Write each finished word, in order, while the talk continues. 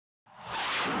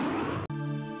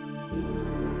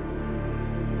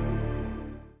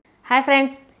Hi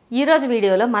friends, ఈరోజు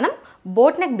వీడియోలో మనం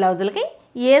బోట్ నెక్ బ్లౌజులకి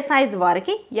ఏ సైజ్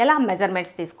వారికి ఎలా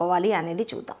మెజర్మెంట్స్ తీసుకోవాలి అనేది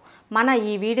చూద్దాం. మన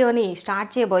ఈ వీడియోని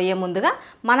స్టార్ట్ చేయబోయే ముందుగా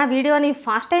మన వీడియోని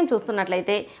ఫస్ట్ టైం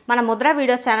చూస్తున్నట్లయితే మన ముద్ర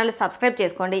వీడియోస్ ఛానల్ని సబ్స్క్రైబ్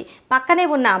చేసుకోండి. పక్కనే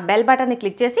ఉన్న బెల్ బటన్ని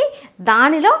క్లిక్ చేసి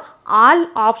దానిలో ఆల్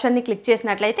ఆప్షన్ని క్లిక్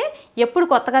చేసినట్లయితే ఎప్పుడు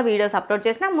కొత్తగా వీడియోస్ అప్లోడ్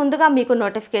చేసినా ముందుగా మీకు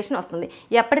నోటిఫికేషన్ వస్తుంది.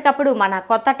 ఎప్పటికప్పుడు మన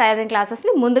కొత్త టైలరింగ్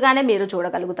క్లాసెస్ని ముందుగానే మీరు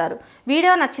చూడగలుగుతారు.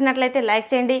 వీడియో నచ్చినట్లయితే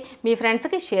లైక్ చేయండి, మీ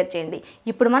ఫ్రెండ్స్కి షేర్ చేయండి.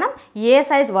 ఇప్పుడు మనం ఏ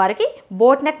సైజ్ వారికి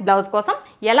బోట్ నెక్ బ్లౌజ్ కోసం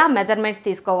ఎలా మెజర్మెంట్స్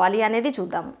తీసుకోవాలి అనేది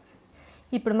చూద్దాము.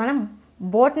 ఇప్పుడు మనం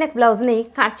బోట్ నెక్ బ్లౌజ్ని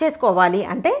కట్ చేసుకోవాలి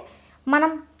అంటే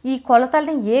మనం ఈ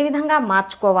కొలతల్ని ఏ విధంగా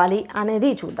మార్చుకోవాలి అనేది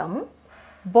చూద్దాము.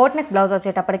 బోట్ నెక్ బ్లౌజ్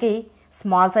వచ్చేటప్పటికి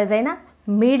స్మాల్ సైజ్ అయినా,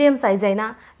 మీడియం సైజ్ అయినా,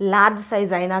 లార్జ్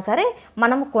సైజ్ అయినా సరే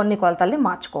మనం కొన్ని కొలతల్ని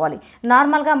మార్చుకోవాలి.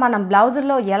 నార్మల్గా మనం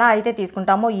బ్లౌజుల్లో ఎలా అయితే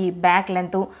తీసుకుంటామో ఈ బ్యాక్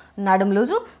లెంత్, నడుము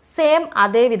లూజు సేమ్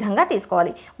అదే విధంగా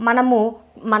తీసుకోవాలి. మనము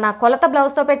మన కొలత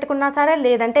బ్లౌజ్తో పెట్టుకున్నా సరే,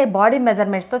 లేదంటే బాడీ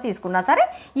మెజర్మెంట్స్తో తీసుకున్నా సరే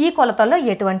ఈ కొలతల్లో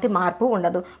ఎటువంటి మార్పు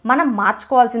ఉండదు. మనం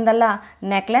మార్చుకోవాల్సిందల్లా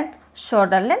neck length,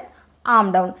 shoulder length,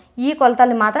 arm down ఈ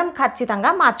కొలతల్ని మాత్రం ఖచ్చితంగా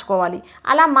మార్చుకోవాలి.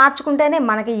 అలా మార్చుకుంటేనే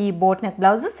మనకి ఈ బోట్ నెక్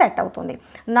బ్లౌజ్ సెట్ అవుతుంది.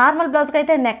 నార్మల్ బ్లౌజ్కి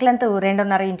అయితే నెక్ లెంత్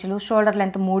 2.5 ఇంచులు, షోల్డర్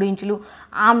లెంత్ 3 ఇంచులు,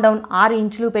 ఆర్మ్ డౌన్ 6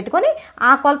 ఇంచులు పెట్టుకొని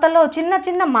ఆ కొలతల్లో చిన్న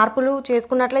చిన్న మార్పులు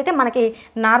చేసుకున్నట్లయితే మనకి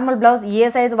నార్మల్ బ్లౌజ్ ఏ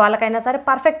సైజు వాళ్ళకైనా సరే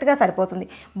పర్ఫెక్ట్గా సరిపోతుంది.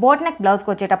 బోట్ నెక్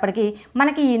బ్లౌజ్కి వచ్చేటప్పటికి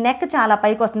మనకి ఈ నెక్ చాలా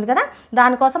పైకి వస్తుంది కదా,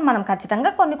 దానికోసం మనం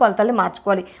ఖచ్చితంగా కొన్ని కొలతల్ని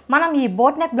మార్చుకోవాలి. మనం ఈ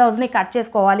బోట్ నెక్ బ్లౌజ్ని కట్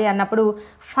చేసుకోవాలి అన్నప్పుడు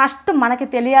ఫస్ట్ మనకి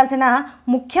తెలియాల్సిన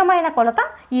ముఖ్యమైన కొలత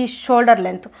ఈ షోల్డర్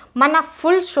లెంత్. మన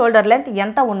ఫుల్ షోల్డర్ లెంత్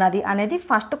ఎంత ఉన్నది అనేది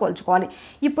ఫస్ట్ కొలుచుకోవాలి.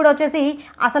 ఇప్పుడు వచ్చేసి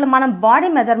అసలు మనం బాడీ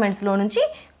మెజర్మెంట్స్లో నుంచి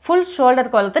ఫుల్ షోల్డర్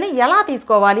కొలతని ఎలా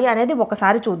తీసుకోవాలి అనేది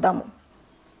ఒకసారి చూద్దాము.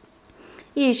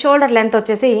 ఈ షోల్డర్ లెంత్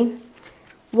వచ్చేసి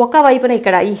ఒకవైపున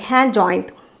ఇక్కడ ఈ హ్యాండ్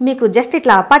జాయింట్ మీకు జస్ట్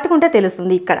ఇట్లా పట్టుకుంటే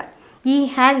తెలుస్తుంది. ఇక్కడ ఈ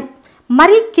హ్యాండ్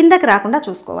మరీ కిందకి రాకుండా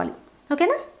చూసుకోవాలి,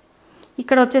 ఓకేనా.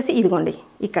 ఇక్కడ వచ్చేసి ఇదిగోండి,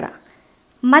 ఇక్కడ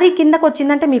మరీ కిందకు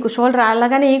వచ్చిందంటే మీకు షోల్డర్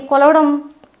అలాగని కొలవడం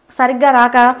సరిగ్గా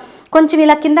రాక కొంచెం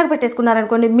ఇలా కిందకు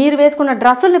పెట్టేసుకున్నారనుకోండి, మీరు వేసుకున్న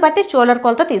డ్రెస్సుల్ని బట్టి షోల్డర్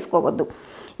కొలత తీసుకోవద్దు.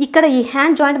 ఇక్కడ ఈ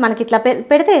హ్యాండ్ జాయింట్ మనకి ఇట్లా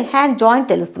పెడితే హ్యాండ్ జాయింట్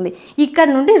తెలుస్తుంది. ఇక్కడ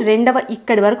నుండి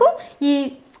ఇక్కడి వరకు ఈ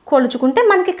కొలుచుకుంటే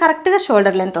మనకి కరెక్ట్గా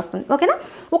షోల్డర్ లెంత్ వస్తుంది, ఓకేనా.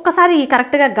 ఒక్కసారి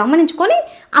కరెక్ట్గా గమనించుకొని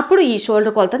అప్పుడు ఈ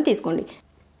షోల్డర్ కొలతను తీసుకోండి.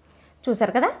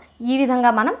 చూసారు కదా, ఈ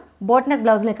విధంగా మనం బోట్ నెక్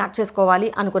బ్లౌజ్ని కట్ చేసుకోవాలి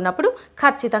అనుకున్నప్పుడు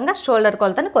ఖచ్చితంగా షోల్డర్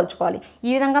కొలతని కొలుచుకోవాలి.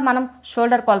 ఈ విధంగా మనం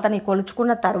షోల్డర్ కొలతని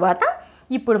కొలుచుకున్న తర్వాత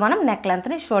ఇప్పుడు మనం నెక్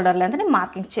లెంత్ని, షోల్డర్ లెంత్ని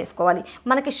మార్కింగ్ చేసుకోవాలి.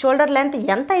 మనకి షోల్డర్ లెంత్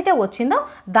ఎంత అయితే వచ్చిందో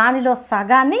దానిలో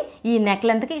సగాన్ని ఈ నెక్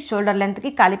లెంత్కి, షోల్డర్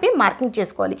లెంత్కి కలిపి మార్కింగ్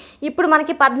చేసుకోవాలి. ఇప్పుడు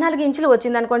మనకి 14 ఇంచులు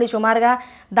వచ్చిందనుకోండి సుమారుగా,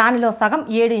 దానిలో సగం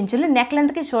 7 ఇంచులు నెక్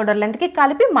లెంత్కి, షోల్డర్ లెంత్కి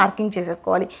కలిపి మార్కింగ్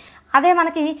చేసేసుకోవాలి. అదే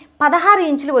మనకి 16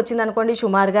 ఇంచులు వచ్చిందనుకోండి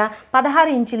సుమారుగా,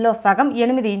 16 ఇంచుల్లో సగం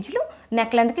 8 ఇంచులు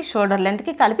నెక్ లెంత్కి, షోల్డర్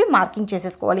లెంత్కి కలిపి మార్కింగ్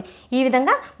చేసేసుకోవాలి. ఈ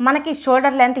విధంగా మనకి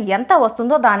షోల్డర్ లెంత్ ఎంత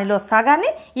వస్తుందో దానిలో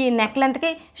సగాన్ని ఈ నెక్ లెంత్కి,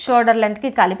 షోల్డర్ లెంత్కి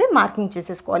కలిపి మార్కింగ్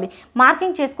చేసేసుకోవాలి.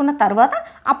 మార్కింగ్ చేసుకున్న తర్వాత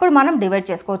అప్పుడు మనం డివైడ్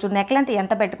చేసుకోవచ్చు. నెక్ లెంత్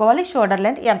ఎంత పెట్టుకోవాలి, షోల్డర్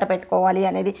లెంత్ ఎంత పెట్టుకోవాలి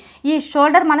అనేది. ఈ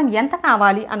షోల్డర్ మనం ఎంత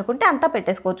కావాలి అనుకుంటే అంత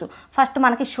పెట్టేసుకోవచ్చు. ఫస్ట్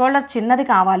మనకి షోల్డర్ చిన్నది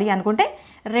కావాలి అనుకుంటే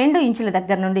 2 ఇంచుల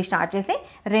దగ్గర నుండి స్టార్ట్ చేసి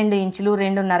 2 ఇంచులు,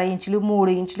 2.5 ఇంచులు,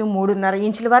 3 ఇంచులు, 3.5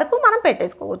 ఇంచుల వరకు మనం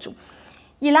పెట్టేసుకోవచ్చు.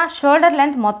 ఇలా షోల్డర్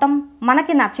లెంత్ మొత్తం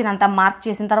మనకి నచ్చినంత మార్క్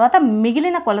చేసిన తర్వాత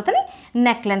మిగిలిన కొలతని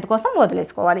నెక్ లెంత్ కోసం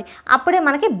వదిలేసుకోవాలి. అప్పుడే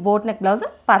మనకి బోట్ నెక్ బ్లౌజ్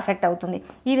పర్ఫెక్ట్ అవుతుంది.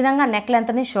 ఈ విధంగా నెక్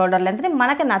లెంత్ని, షోల్డర్ లెంత్ని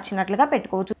మనకి నచ్చినట్లుగా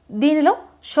పెట్టుకోవచ్చు. దీనిలో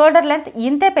షోల్డర్ లెంత్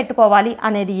ఇంతే పెట్టుకోవాలి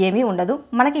అనేది ఏమీ ఉండదు.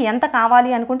 మనకి ఎంత కావాలి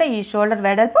అనుకుంటే ఈ షోల్డర్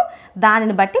వెడల్పు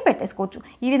దానిని బట్టి పెట్టేసుకోవచ్చు.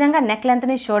 ఈ విధంగా నెక్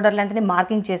లెంత్ని, షోల్డర్ లెంత్ని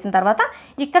మార్కింగ్ చేసిన తర్వాత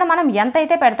ఇక్కడ మనం ఎంత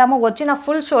అయితే పెడతామో వచ్చిన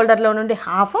ఫుల్ షోల్డర్లో నుండి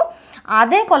హాఫ్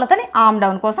అదే కొలతని ఆర్మ్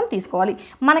డౌన్ కోసం తీసుకోవాలి.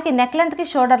 మనకి నెక్ లెంత్కి,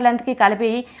 షోల్డర్ లెంత్కి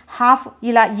కలిపి హాఫ్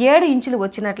ఇలా 7 ఇంచులు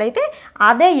వచ్చినట్లయితే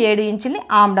అదే 7 ఇంచుల్ని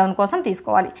ఆర్మ్ డౌన్ కోసం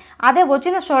తీసుకోవాలి. అదే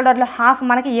వచ్చిన షోల్డర్లో హాఫ్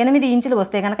మనకి 8 ఇంచులు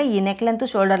వస్తే కనుక ఈ నెక్ లెంత్,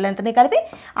 షోల్డర్ లెంత్ని కలిపి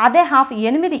అదే హాఫ్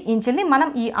 8 ఇంచుల్ని మనం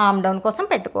ఈ ఆర్మ్ డౌన్ కోసం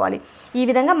పెట్టుకోవాలి. ఈ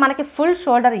విధంగా మనకి ఫుల్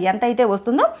షోల్డర్ ఎంత అయితే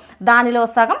వస్తుందో దానిలో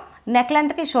సగం నెక్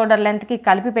లెంత్కి, షోల్డర్ లెంత్కి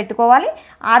కలిపి పెట్టుకోవాలి.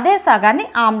 అదే సగాన్ని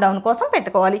ఆర్మ్ డౌన్ కోసం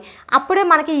పెట్టుకోవాలి. అప్పుడే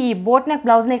మనకి ఈ బోట్ నెక్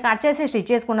బ్లౌజ్ని కట్ చేసి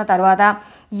స్టిచ్ చేసుకున్న తర్వాత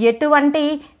ఎటువంటి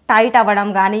టైట్ అవ్వడం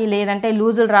కానీ, లేదంటే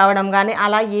లూజులు రావడం కానీ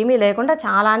అలా ఏమీ లేకుండా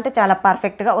చాలా అంటే చాలా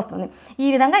పర్ఫెక్ట్గా వస్తుంది. ఈ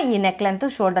విధంగా ఈ neck length,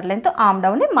 shoulder length, arm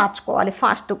డౌన్ని మార్చుకోవాలి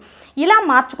ఫస్ట్. ఇలా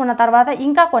మార్చుకున్న తర్వాత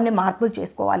ఇంకా కొన్ని మార్పులు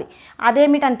చేసుకోవాలి.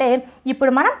 అదేమిటంటే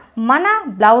ఇప్పుడు మనం మన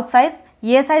బ్లౌజ్ సైజ్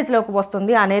ఏ సైజులోకి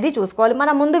వస్తుంది అనేది చూసుకోవాలి.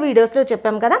 మనం ముందు వీడియోస్లో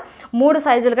చెప్పాం కదా, 3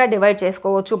 సైజులుగా డివైడ్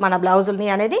చేసుకోవచ్చు మన బ్లౌజుల్ని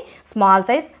అనేది. Small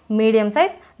size, medium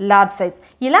size, large size.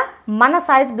 ఇలా మన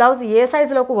సైజ్ బ్లౌజ్ ఏ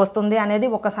సైజులోకి వస్తుంది అనేది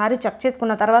ఒకసారి చెక్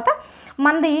చేసుకున్న తర్వాత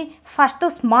మనది ఫస్ట్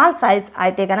స్మాల్ సైజ్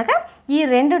అయితే కనుక ఈ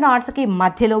 2 డాట్స్కి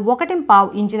మధ్యలో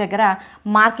 1.5 ఇంచు దగ్గర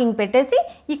మార్కింగ్ పెట్టేసి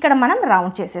ఇక్కడ మనం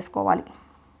రౌండ్ చేసేసుకోవాలి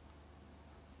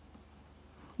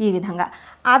ఈ విధంగా.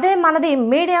 అదే మనది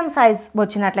మీడియం సైజ్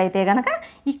వచ్చినట్లయితే కనుక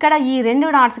ఇక్కడ ఈ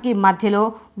 2 డాట్స్కి మధ్యలో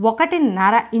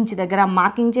 1.5 ఇంచు దగ్గర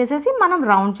మార్కింగ్ చేసేసి మనం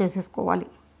రౌండ్ చేసేసుకోవాలి.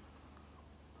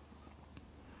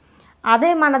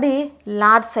 అదే మనది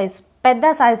లార్జ్ సైజ్,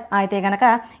 పెద్ద సైజ్ అయితే కనుక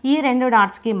ఈ 2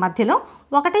 డాట్స్కి మధ్యలో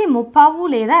 1.35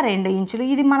 లేదా 2 ఇంచులు,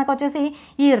 ఇది మనకు వచ్చేసి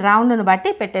ఈ రౌండ్ను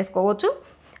బట్టి పెట్టేసుకోవచ్చు.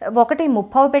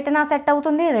 1.35 పెట్టినా సెట్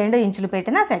అవుతుంది, 2 ఇంచులు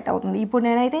పెట్టినా సెట్ అవుతుంది. ఇప్పుడు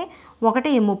నేనైతే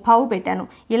 1.35 పెట్టాను.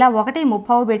 ఇలా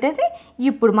 1.35 పెట్టేసి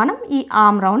ఇప్పుడు మనం ఈ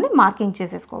ఆర్మ్ రౌండ్ని మార్కింగ్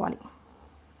చేసేసుకోవాలి.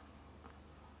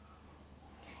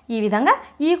 ఈ విధంగా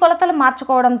ఈ కొలతలు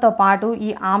మార్చుకోవడంతో పాటు ఈ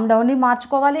ఆర్మ్ డౌన్ని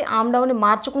మార్చుకోవాలి. ఆర్మ్ డౌన్ని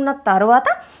మార్చుకున్న తర్వాత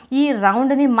ఈ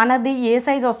రౌండ్ని మనది ఏ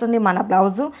సైజ్ వస్తుంది మన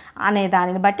బ్లౌజు అనే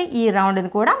దానిని బట్టి ఈ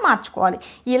రౌండ్ని కూడా మార్చుకోవాలి.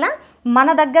 ఇలా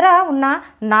మన దగ్గర ఉన్న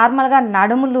నార్మల్గా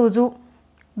నడుము లూజు,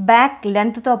 బ్యాక్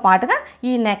లెంత్తో పాటుగా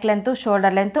ఈ neck length,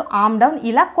 shoulder length, arm down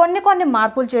ఇలా కొన్ని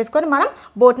మార్పులు చేసుకొని మనం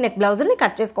బోట్ నెక్ బ్లౌజుల్ని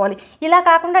కట్ చేసుకోవాలి. ఇలా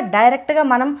కాకుండా డైరెక్ట్గా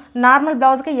మనం నార్మల్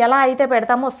బ్లౌజ్కి ఎలా అయితే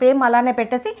పెడతామో సేమ్ అలానే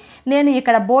పెట్టేసి నేను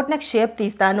ఇక్కడ బోట్ నెక్ షేప్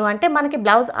తీస్తాను అంటే మనకి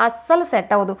బ్లౌజ్ అస్సలు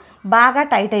సెట్ అవ్వదు, బాగా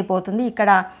టైట్ అయిపోతుంది.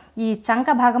 ఇక్కడ ఈ చంక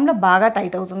భాగంలో బాగా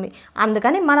టైట్ అవుతుంది.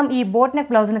 అందుకని మనం ఈ బోట్ నెక్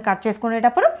బ్లౌజ్ని కట్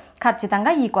చేసుకునేటప్పుడు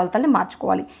ఖచ్చితంగా ఈ కొలతల్ని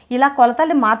మార్చుకోవాలి. ఇలా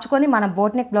కొలతల్ని మార్చుకొని మనం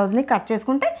బోట్ నెక్ బ్లౌజ్ని కట్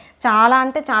చేసుకుంటే చాలా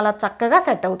అంటే చాలా చక్కగా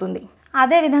సెట్ అవుతుంది.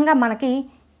 అదేవిధంగా మనకి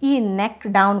ఈ నెక్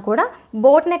డౌన్ కూడా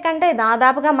బోట్ నెక్ అంటే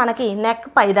దాదాపుగా మనకి నెక్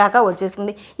పై దాకా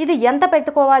వచ్చేస్తుంది. ఇది ఎంత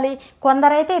పెట్టుకోవాలి?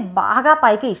 కొందరైతే బాగా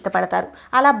పైకి ఇష్టపడతారు.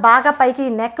 అలా బాగా పైకి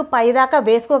నెక్ పై దాకా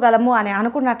వేసుకోగలము అని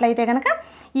అనుకున్నట్లయితే కనుక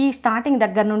ఈ స్టార్టింగ్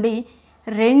దగ్గర నుండి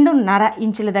 2.5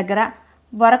 ఇంచుల దగ్గర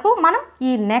వరకు మనం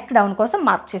ఈ నెక్ డౌన్ కోసం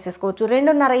మార్క్ చేసేసుకోవచ్చు.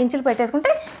 2.5 ఇంచులు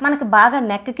పెట్టేసుకుంటే మనకి బాగా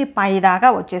నెక్కి పై దాకా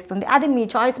వచ్చేస్తుంది. అది మీ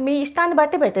చాయిస్, మీ ఇష్టాన్ని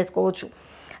బట్టి పెట్టేసుకోవచ్చు.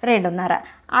 2.5.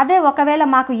 అదే ఒకవేళ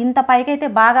మాకు ఇంత పైకైతే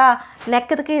బాగా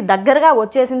నెక్కి దగ్గరగా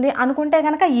వచ్చేసింది అనుకుంటే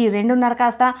కనుక ఈ 2.5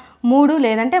 కాస్త 3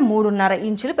 లేదంటే 3.5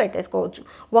 ఇంచులు పెట్టేసుకోవచ్చు.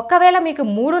 ఒకవేళ మీకు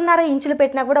 3.5 ఇంచులు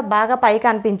పెట్టినా కూడా బాగా పైకి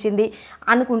అనిపించింది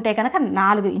అనుకుంటే కనుక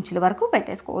 4 ఇంచుల వరకు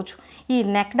పెట్టేసుకోవచ్చు. ఈ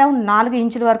నెక్ డౌన్ 4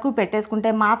 ఇంచుల వరకు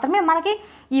పెట్టేసుకుంటే మాత్రమే మనకి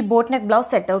ఈ బోట్ నెక్ బ్లౌజ్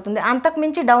సెట్ అవుతుంది. అంతకు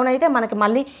మించి డౌన్ అయితే మనకి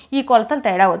మళ్ళీ ఈ కొలతలు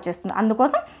తేడా వచ్చేస్తుంది.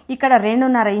 అందుకోసం ఇక్కడ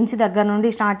 2.5 ఇంచు దగ్గర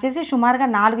నుండి స్టార్ట్ చేసి సుమారుగా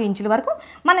 4 ఇంచుల వరకు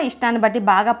మన ఇష్టాన్ని బట్టి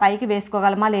బాగా పైకి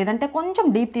వేసుకోగలమా లేదంటే కొంచెం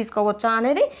డీప్ తీసుకోవచ్చా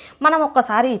అనేది మనం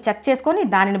ఒక్కసారి చెక్ చేసుకొని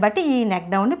దానిని బట్టి ఈ నెక్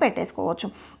డౌన్ని పెట్టేసుకోవచ్చు.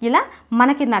 ఇలా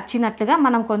మనకి నచ్చినట్లుగా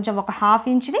మనం కొంచెం ఒక 1/2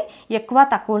 ఇంచుని ఎక్కువ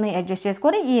తక్కువని అడ్జస్ట్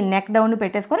చేసుకొని ఈ నెక్ డౌన్ని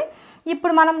పెట్టేసుకొని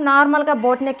ఇప్పుడు మనం నార్మల్గా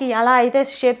బోట్ నెక్కి ఎలా అయితే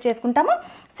షేప్ చేసుకుంటామో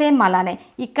సేమ్ అలానే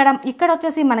ఇక్కడ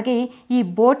వచ్చేసి మనకి ఈ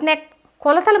బోట్ నెక్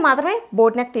కొలతలు మాత్రమే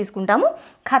బోట్ నెక్ తీసుకుంటాము.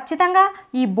 ఖచ్చితంగా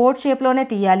ఈ బోట్ షేప్లోనే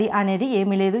తీయాలి అనేది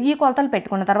ఏమీ లేదు. ఈ కొలతలు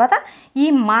పెట్టుకున్న తర్వాత ఈ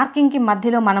మార్కింగ్కి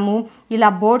మధ్యలో మనము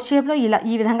ఇలా బోట్ షేప్లో ఇలా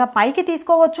ఈ విధంగా పైకి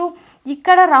తీసుకోవచ్చు.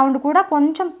 ఇక్కడ రౌండ్ కూడా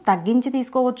కొంచెం తగ్గించి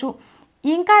తీసుకోవచ్చు,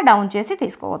 ఇంకా డౌన్ చేసి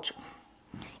తీసుకోవచ్చు.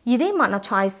 ఇది మన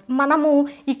చాయిస్. మనము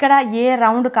ఇక్కడ ఏ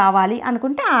రౌండ్ కావాలి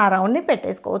అనుకుంటే ఆ రౌండ్ని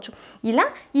పెట్టేసుకోవచ్చు. ఇలా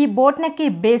ఈ బోట్ నెక్కి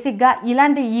బేసిక్గా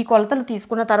ఇలాంటి ఈ కొలతలు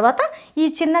తీసుకున్న తర్వాత ఈ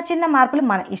చిన్న మార్పులు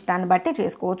మన ఇష్టాన్ని బట్టి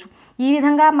చేసుకోవచ్చు. ఈ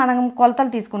విధంగా మనం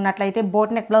కొలతలు తీసుకున్నట్లయితే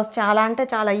బోట్ నెక్ బ్లౌజ్ చాలా అంటే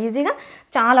చాలా ఈజీగా,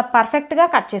 చాలా పర్ఫెక్ట్గా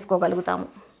కట్ చేసుకోగలుగుతాము.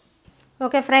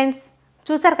 ఓకే ఫ్రెండ్స్,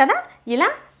 చూసారు కదా, ఇలా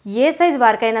ఏ సైజ్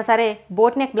వారికైనా సరే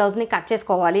బోట్ నెక్ బ్లౌజ్ని కట్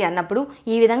చేసుకోవాలి అన్నప్పుడు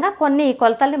ఈ విధంగా కొన్ని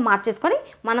కొలతల్ని మార్చేసుకొని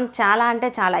మనం చాలా అంటే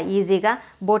చాలా ఈజీగా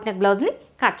బోట్ నెక్ బ్లౌజ్ని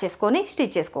కట్ చేసుకొని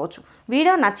స్టిచ్ చేసుకోవచ్చు.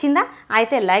 వీడియో నచ్చిందా?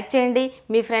 అయితే లైక్ చేయండి,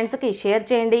 మీ ఫ్రెండ్స్కి షేర్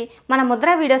చేయండి. మన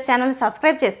ముద్ర వీడియోస్ ఛానల్ని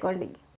సబ్స్క్రైబ్ చేసుకోండి.